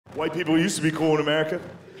White people used to be cool in America.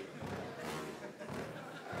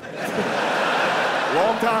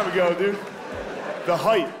 Long time ago, dude. The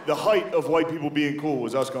height of white people being cool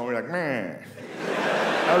was us going, we're like, man.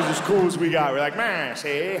 That was as cool as we got. We're like, man,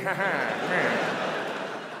 see, ha ha, man.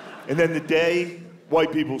 And then the day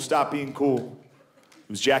white people stopped being cool, it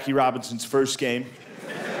was Jackie Robinson's first game.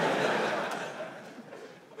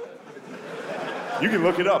 You can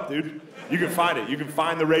look it up, dude. You can find it. You can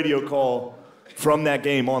find the radio call from that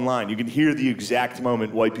game online. You can hear the exact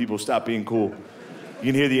moment white people stopped being cool. You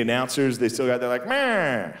can hear the announcers. They still got, they're like,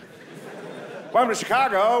 man. Welcome to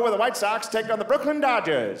Chicago, where the White Sox take on the Brooklyn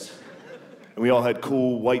Dodgers. And we all had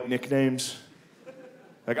cool white nicknames.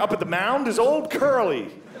 Like, up at the mound is Old Curly.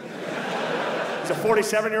 He's a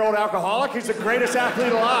 47-year-old alcoholic. He's the greatest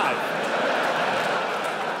athlete alive.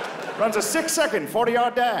 Runs a 6-second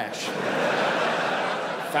 40-yard dash.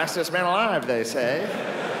 Fastest man alive, they say.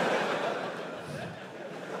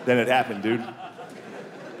 Then it happened, dude.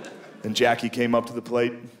 And Jackie came up to the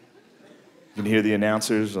plate. You can hear the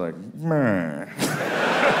announcers like, meh.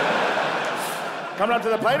 Coming up to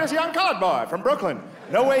the plate is a young colored boy from Brooklyn.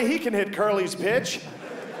 No way he can hit Curly's pitch.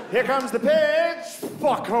 Here comes the pitch.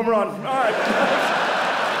 Fuck, home run. All right.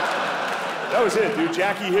 That was it, dude.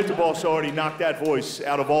 Jackie hit the ball so hard he knocked that voice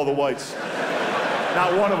out of all the whites.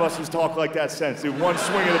 Not one of us has talked like that since. Dude, one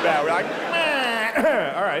swing of the bat, we're like,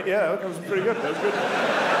 meh. All right, yeah, that was pretty good. That was good.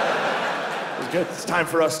 It was good. It's time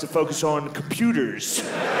for us to focus on computers.